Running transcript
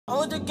I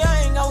was the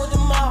gang, I was the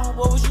mob,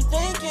 what was you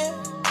thinking?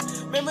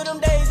 Remember them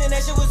days and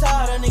that shit was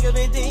hard, a nigga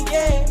been thinking.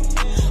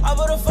 I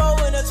put a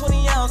 4 in a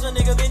 20 ounce, a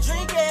nigga been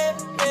drinking.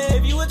 Yeah,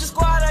 if you with the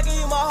squad, I give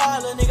you my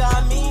heart, a nigga,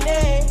 I mean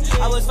it.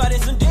 I was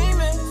fighting some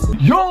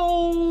demons. Yo,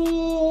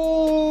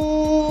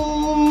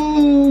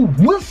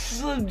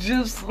 what's up,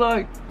 just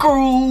like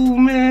crew,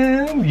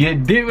 man? You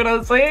dig what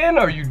I'm saying?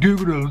 Or you dig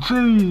what I'm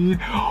saying?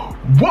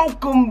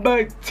 Welcome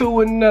back to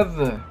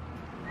another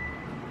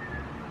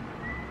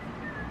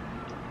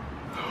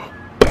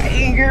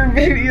banger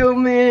video,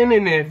 man.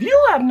 And if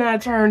you have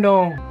not turned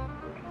on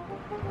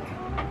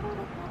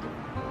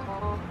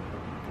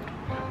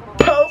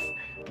post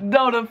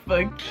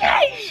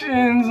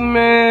notifications,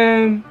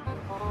 man,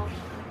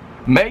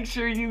 make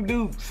sure you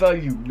do so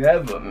you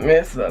never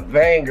miss a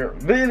banger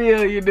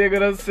video, you dig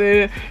what I'm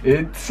saying?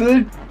 And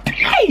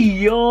today,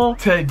 y'all,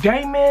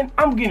 man,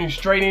 I'm getting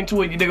straight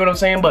into it, you dig what I'm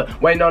saying?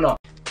 But wait, no.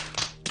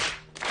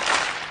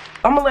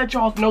 I'm gonna let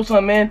y'all know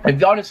something, man.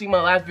 If y'all didn't see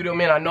my last video,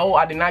 man, I know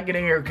I did not get a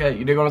haircut,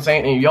 you dig what I'm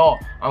saying? And y'all,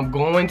 I'm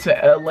going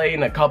to LA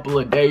in a couple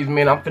of days,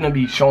 man. I'm finna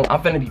be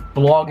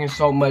vlogging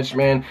so much,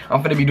 man.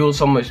 I'm finna be doing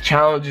so much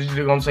challenges, you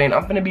dig what I'm saying?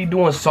 I'm finna be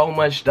doing so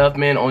much stuff,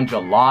 man, on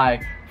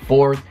July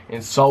 4th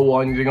and so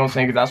on, you know what I'm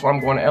saying? Because that's why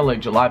I'm going to LA.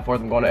 July 4th,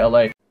 I'm going to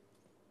LA.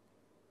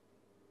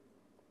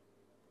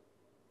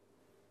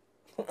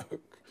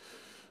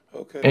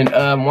 Okay.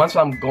 And once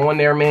I'm going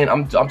there, man,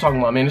 I'm talking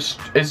about, man,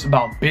 it's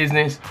about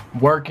business,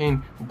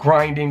 working,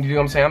 grinding, you know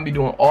what I'm saying? I'm be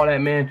doing all that,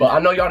 man. But I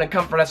know y'all didn't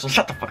come for that, so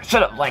shut up,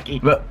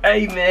 Likey. But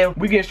hey, man,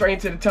 we getting straight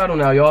into the title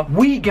now, y'all.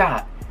 We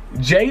got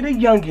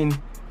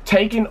Jaydayoungan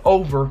taking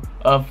over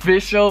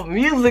official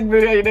music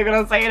video, you know what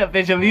I'm saying?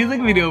 Official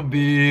music video,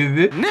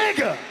 baby.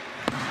 Nigga!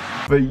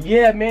 But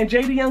yeah, man,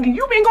 Jaydayoungan,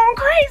 you been going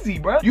crazy,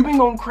 bro. You been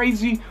going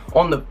crazy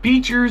on the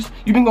features.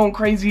 You been going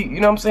crazy,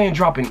 you know what I'm saying,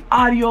 dropping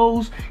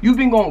audios. You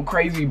been going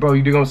crazy, bro,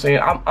 you know what I'm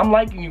saying? I'm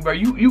liking you, bro.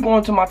 You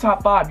going to my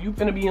top 5. You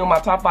finna be on my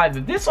top 5.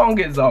 If this song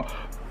gets a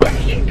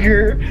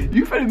banger,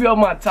 you finna be on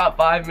my top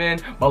 5, man.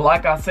 But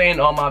like I say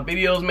in all my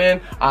videos, man,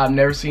 I've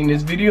never seen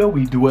this video.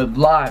 We do it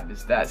live.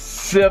 It's that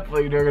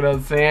simple, you know what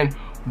I'm saying?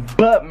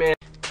 But, man,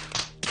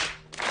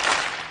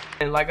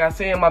 and like I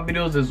say in my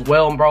videos as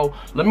well, bro,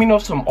 let me know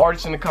some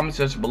artists in the comment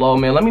section below,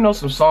 man. Let me know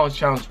some songs,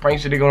 challenges,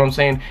 pranks, you know what I'm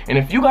saying? And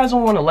if you guys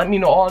don't want to let me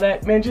know all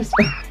that, man, just,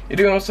 you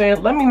know what I'm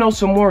saying? Let me know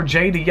some more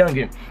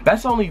Jaydayoungan.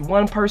 That's only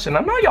one person. I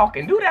know y'all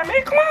can do that,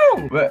 man. Come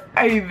on. But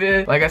hey,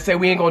 man, like I said,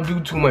 we ain't gonna do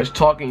too much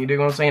talking, you know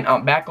what I'm saying?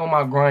 I'm back on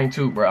my grind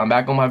too, bro. I'm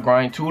back on my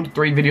grind, 2 to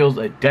 3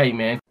 videos a day,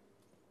 man.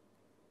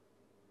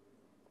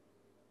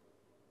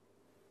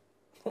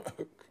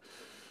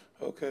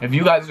 Okay. If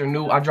you guys are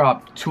new, I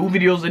drop 2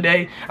 videos a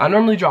day. I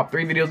normally drop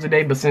 3 videos a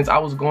day, but since I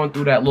was going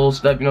through that little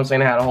stuff, you know what I'm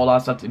saying, I had a whole lot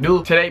of stuff to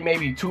do. Today,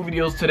 maybe 2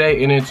 videos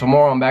today, and then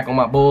tomorrow I'm back on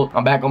my bull.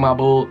 Y'all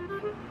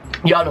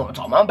know what I'm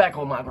talking about. I'm back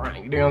on my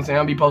grind, you know what I'm saying?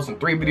 I'll be posting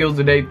 3 videos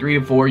a day, 3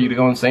 to 4, you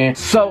know what I'm saying?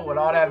 So, with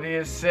all that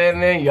being said,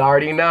 man, you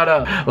already know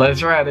though.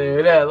 Let's wrap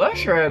it up.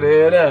 Let's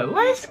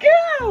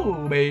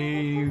go,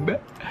 babe.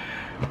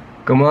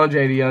 Come on,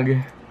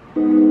 Jaydayoungan.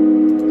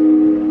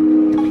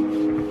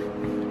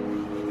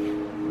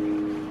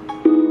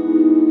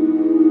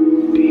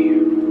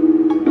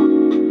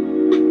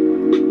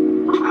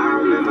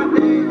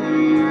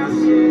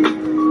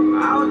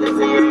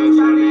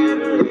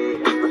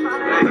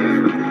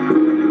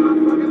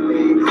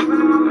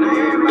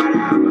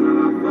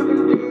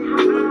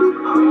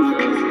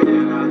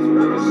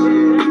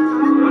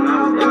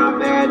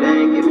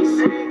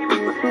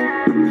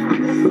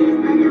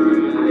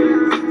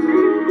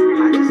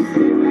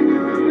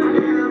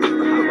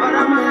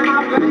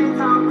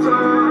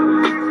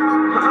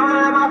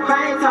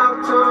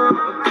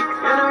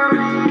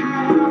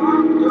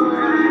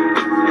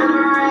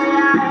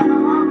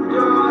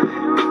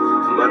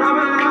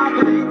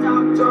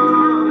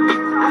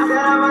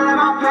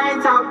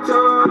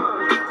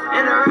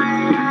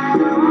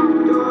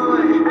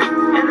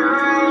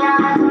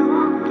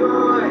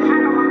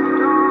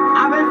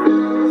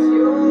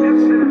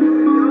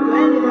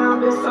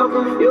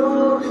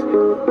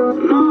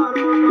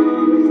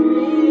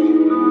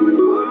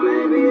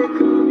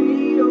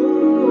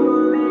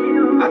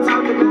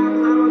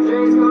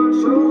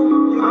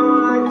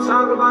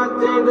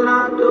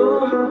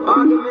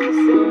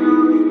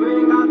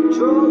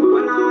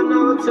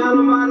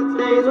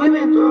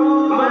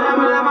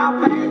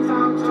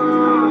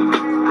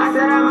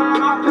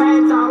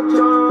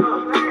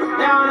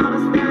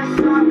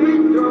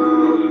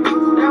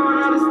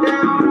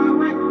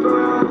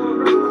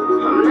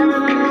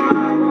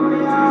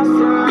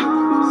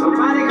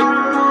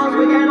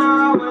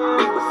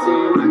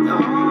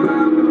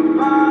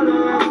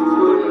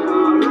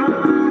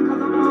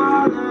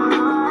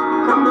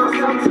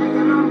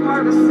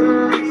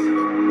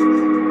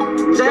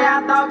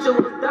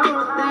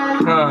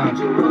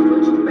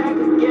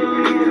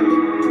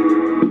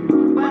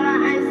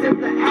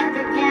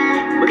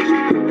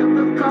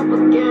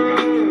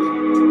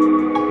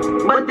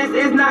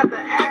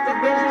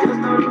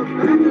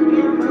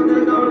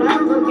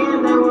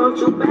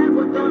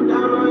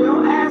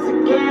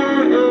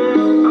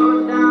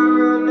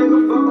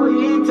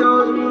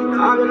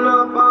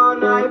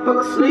 fuck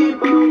a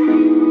sleep on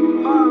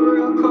me. Heart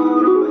real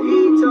cold, I'm a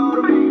heat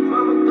total.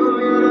 Mama threw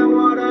me in that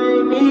water,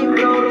 ain't me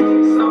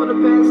floating. Sold the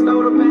packs,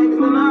 stole the packs,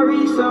 then I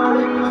resold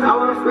it. I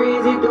went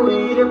freezy, do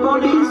we the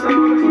police on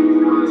us?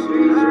 On the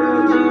streets,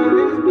 real G,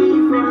 niggas be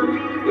funny.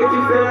 If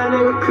you feel that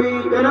nigga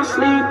creep, then I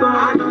sleep on.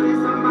 I know that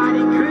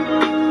somebody creep.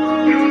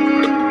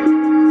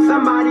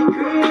 Somebody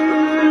creep.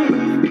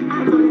 I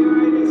know they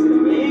right next to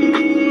me.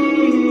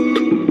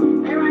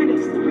 They right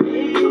next to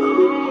me.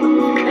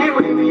 They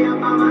wake me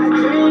up on my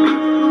dream.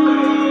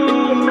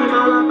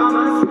 All up on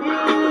my sleep.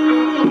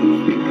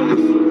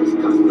 This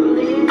cost to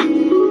leave.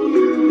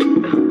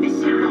 This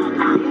shit won't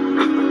come.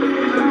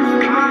 My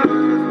mind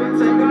has been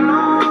taken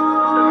over.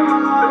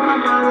 My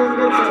mind has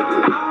been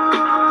taken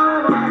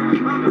over. My mind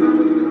has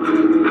been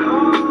taken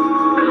over.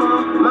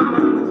 My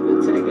mind has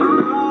been taken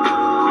over.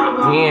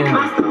 Yeah.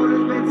 My soul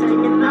has been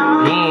taken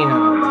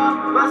over.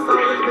 My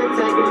soul has been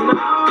taken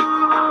over.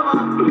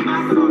 My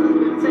soul has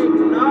been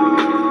taken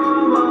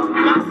over.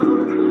 My soul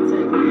has been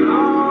taken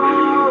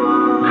over.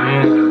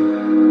 Man.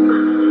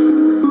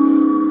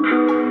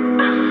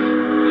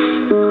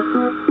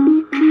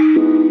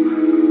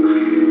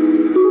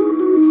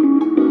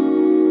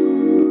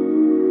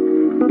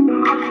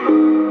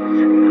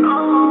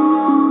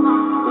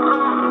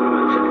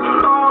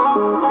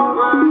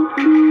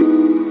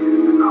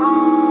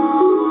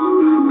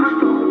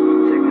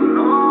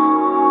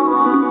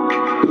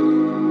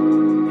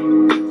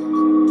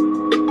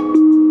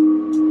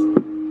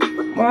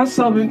 My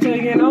soul been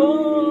taking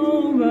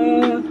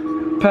over,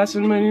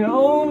 passing money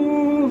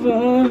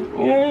over,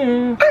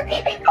 yeah.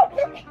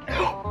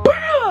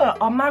 Bruh,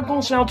 I'm not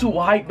gonna sound too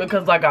hype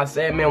because like I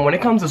said, man, when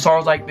it comes to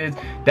songs like this,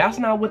 that's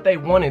not what they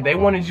wanted. They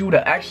wanted you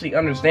to actually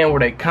understand where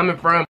they coming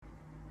from.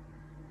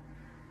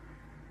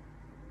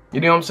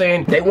 You know what I'm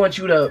saying? They want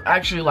you to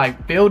actually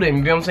like feel them,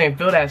 you know what I'm saying?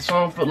 Feel that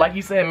song, feel, like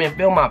he said, man,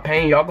 feel my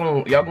pain. Y'all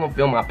gonna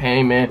feel my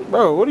pain, man.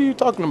 Bro, what are you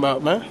talking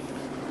about, man?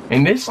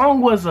 And this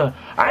song was I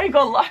ain't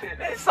gonna lie,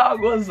 this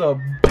song was a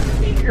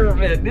banger,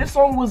 man. This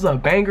song was a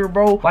banger,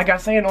 bro. Like I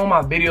say in all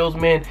my videos,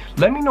 man,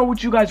 let me know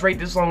what you guys rate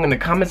this song in the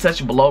comment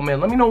section below, man.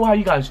 Let me know how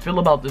you guys feel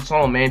about this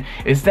song, man.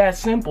 It's that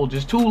simple,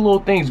 just two little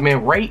things,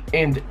 man. Rate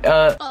and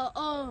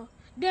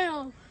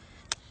Damn.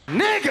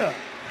 Nigga!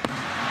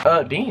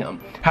 damn.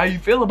 How you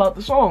feel about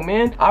the song,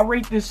 man? I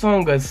rate this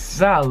song a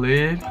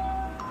solid.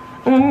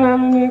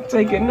 I'm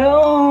taking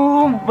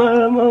over,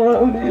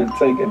 I'm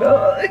taking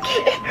over.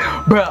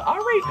 Bro, I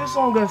rate this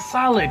song a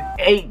solid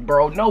 8,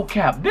 bro. No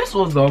cap. This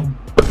was a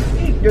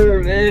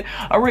banger, man.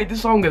 I rate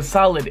this song a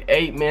solid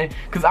 8, man.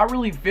 Cause I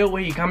really feel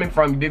where he coming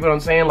from. You dig what I'm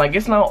saying? Like,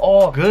 it's not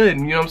all good.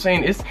 You know what I'm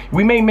saying?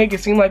 We may make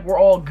it seem like we're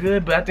all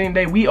good, but at the end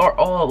of the day, we are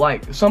all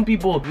like, some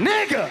people,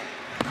 Nigga!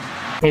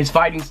 is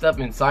fighting stuff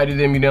inside of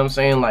them, you know what I'm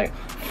saying? Like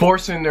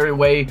forcing their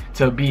way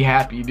to be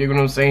happy, you dig what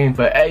I'm saying?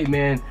 But hey,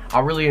 man,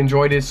 I really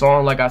enjoyed this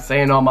song. Like I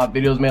say in all my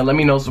videos, man, let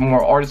me know some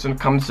more artists in the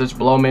comments section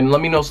below, man.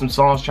 Let me know some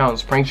songs,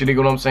 challenges, pranks, you dig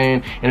what I'm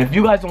saying? And if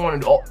you guys don't want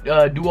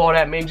to do all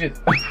that, man,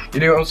 just you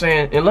dig what I'm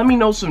saying? And let me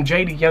know some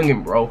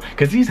Jaydayoungan, bro,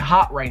 because he's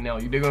hot right now,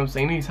 you dig what I'm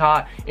saying? He's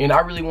hot, and I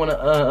really want to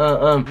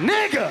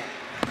Nigga!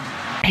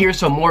 hear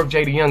some more of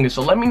Jaydayoungan.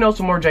 So let me know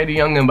some more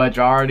Jaydayoungan, but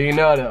you already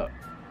know though.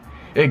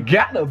 It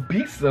gotta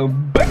be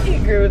some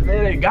bangers,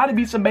 man. It gotta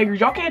be some bangers.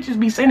 Y'all can't just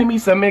be sending me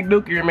some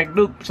McDookie or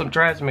McDuke, some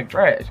trash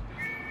McTrash.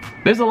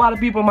 There's a lot of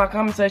people in my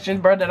comment sections,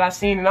 bro, that I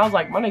seen, and I was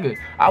like, my nigga,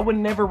 I would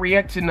never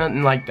react to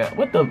nothing like that.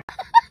 What the?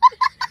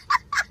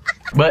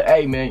 But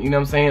hey, man, you know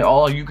what I'm saying?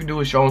 All you can do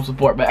is show them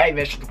support. But hey,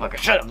 man,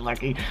 shut up,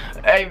 Lucky.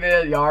 Hey,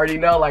 man, you already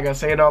know, like I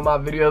say in all my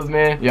videos,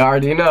 man, you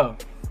already know.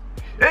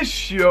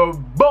 It's your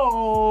boy,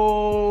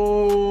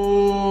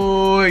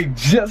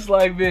 Just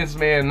Like Vince,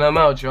 man, and I'm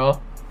out,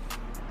 y'all.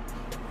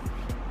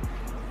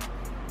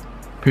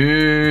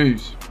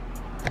 Peace.